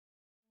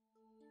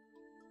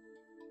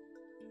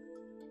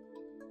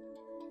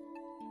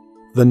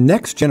The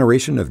next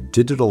generation of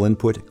digital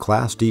input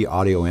Class D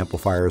audio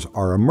amplifiers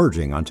are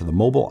emerging onto the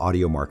mobile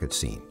audio market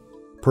scene,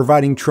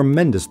 providing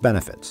tremendous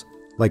benefits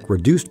like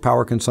reduced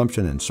power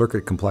consumption and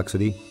circuit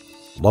complexity,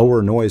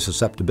 lower noise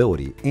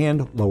susceptibility,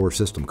 and lower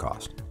system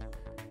cost.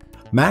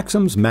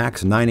 Maxim's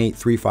MAX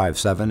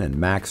 98357 and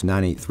MAX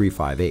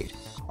 98358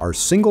 are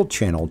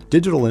single-channel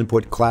digital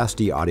input Class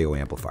D audio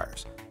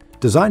amplifiers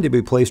designed to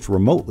be placed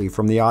remotely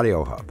from the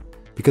audio hub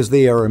because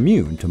they are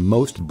immune to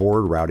most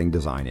board routing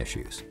design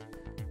issues.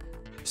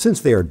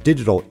 Since they are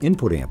digital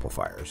input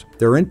amplifiers,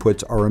 their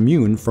inputs are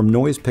immune from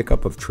noise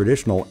pickup of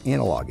traditional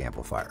analog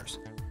amplifiers.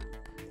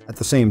 At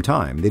the same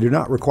time, they do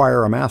not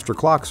require a master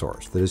clock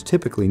source that is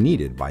typically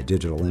needed by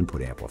digital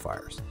input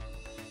amplifiers.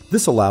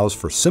 This allows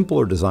for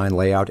simpler design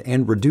layout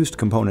and reduced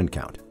component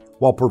count,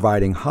 while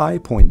providing high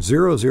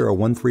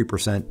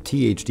 0.0013%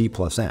 THD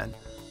plus N,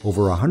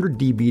 over 100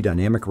 dB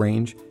dynamic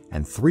range,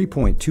 and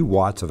 3.2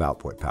 watts of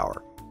output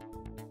power.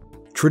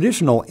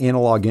 Traditional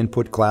analog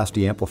input Class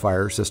D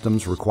amplifier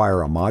systems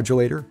require a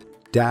modulator,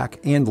 DAC,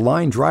 and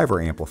line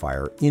driver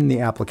amplifier in the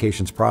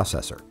application's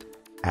processor,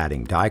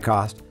 adding die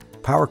cost,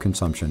 power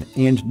consumption,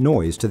 and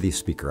noise to these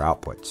speaker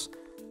outputs.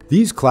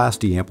 These Class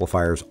D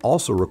amplifiers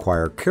also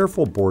require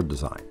careful board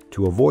design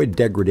to avoid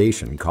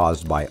degradation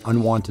caused by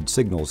unwanted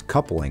signals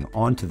coupling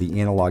onto the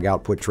analog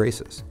output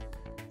traces.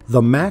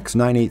 The MAX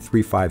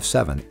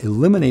 98357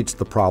 eliminates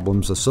the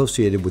problems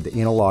associated with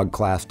analog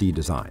Class D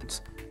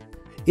designs.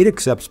 It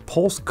accepts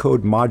pulse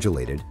code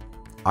modulated,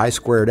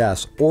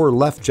 I2S, or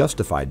left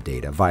justified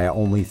data via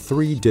only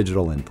 3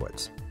 digital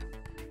inputs.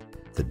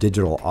 The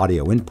digital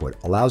audio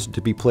input allows it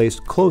to be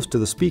placed close to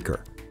the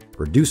speaker,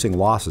 reducing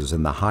losses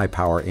in the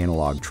high-power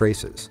analog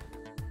traces.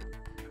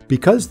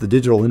 Because the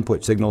digital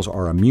input signals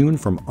are immune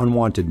from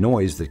unwanted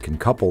noise that can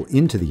couple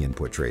into the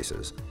input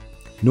traces,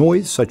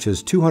 noise such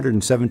as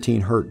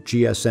 217 Hz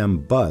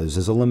GSM buzz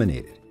is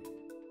eliminated.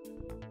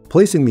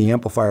 Placing the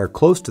amplifier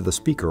close to the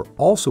speaker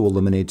also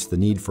eliminates the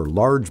need for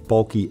large,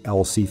 bulky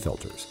LC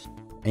filters,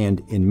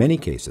 and in many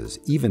cases,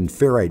 even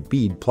ferrite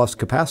bead plus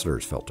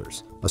capacitors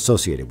filters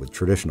associated with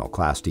traditional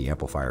Class D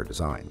amplifier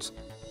designs.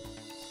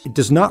 It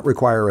does not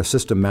require a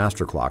system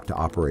master clock to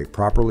operate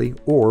properly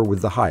or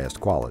with the highest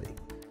quality.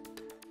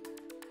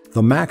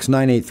 The MAX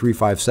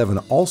 98357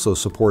 also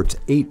supports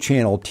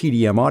 8-channel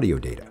TDM audio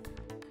data.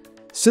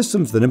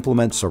 Systems that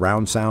implement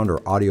surround sound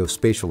or audio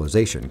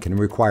spatialization can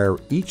require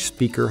each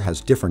speaker has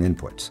different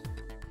inputs.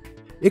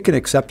 It can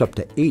accept up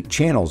to 8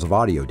 channels of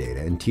audio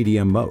data in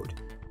TDM mode.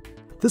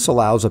 This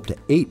allows up to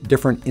 8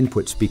 different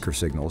input speaker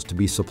signals to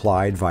be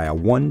supplied via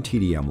one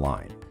TDM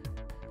line.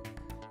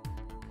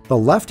 The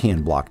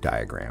left-hand block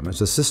diagram is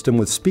a system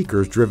with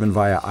speakers driven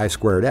via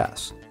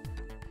I2S.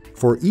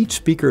 For each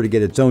speaker to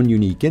get its own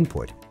unique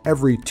input,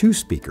 every 2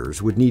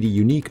 speakers would need a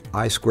unique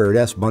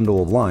I2S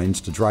bundle of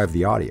lines to drive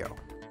the audio.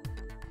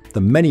 The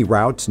many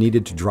routes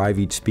needed to drive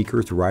each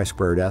speaker through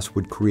I2S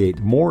would create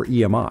more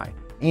EMI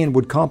and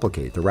would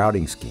complicate the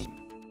routing scheme.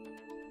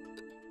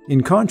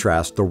 In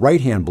contrast, the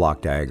right-hand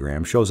block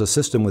diagram shows a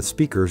system with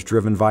speakers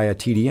driven via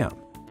TDM.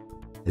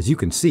 As you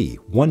can see,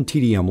 one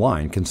TDM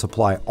line can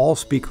supply all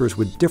speakers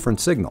with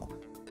different signal,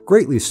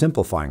 greatly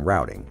simplifying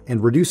routing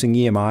and reducing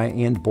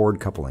EMI and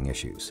board coupling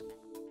issues.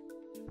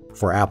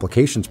 For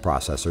applications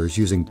processors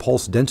using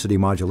pulse density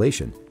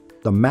modulation,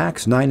 the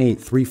MAX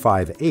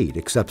 98358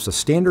 accepts a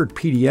standard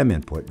PDM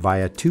input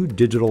via 2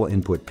 digital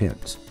input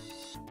pins.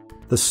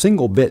 The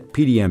single-bit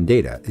PDM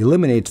data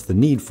eliminates the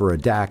need for a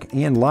DAC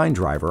and line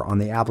driver on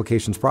the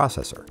application's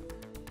processor,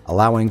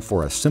 allowing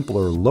for a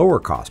simpler,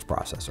 lower-cost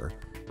processor,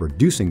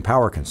 reducing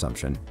power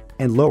consumption,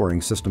 and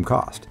lowering system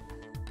cost.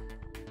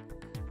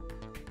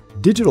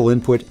 Digital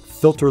input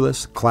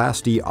filterless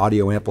Class D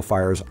audio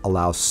amplifiers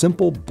allow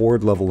simple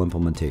board-level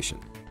implementation,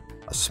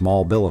 a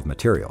small bill of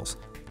materials,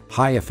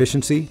 high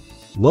efficiency,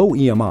 low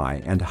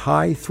EMI, and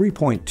high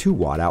 3.2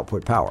 watt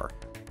output power.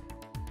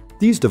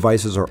 These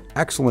devices are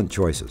excellent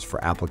choices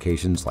for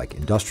applications like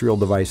industrial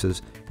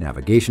devices,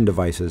 navigation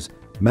devices,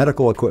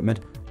 medical equipment,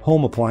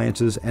 home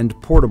appliances, and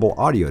portable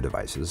audio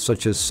devices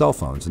such as cell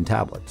phones and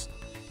tablets.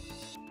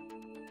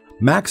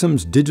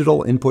 Maxim's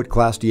digital input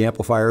Class D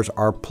amplifiers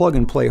are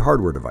plug-and-play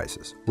hardware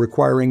devices,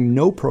 requiring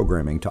no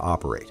programming to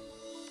operate.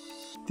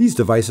 These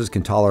devices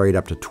can tolerate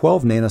up to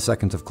 12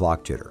 nanoseconds of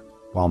clock jitter,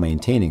 while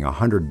maintaining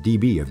 100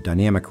 dB of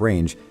dynamic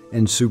range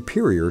and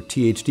superior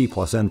THD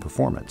plus N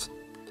performance.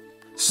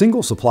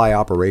 Single supply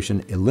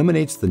operation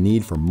eliminates the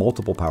need for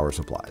multiple power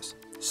supplies,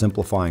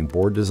 simplifying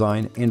board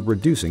design and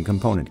reducing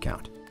component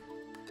count.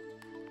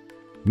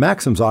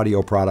 Maxim's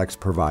audio products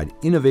provide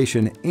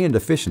innovation and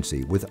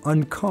efficiency with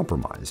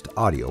uncompromised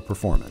audio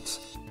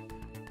performance.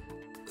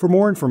 For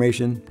more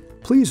information,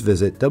 please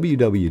visit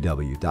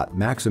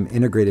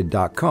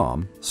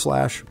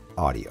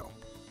www.maximintegrated.com/audio.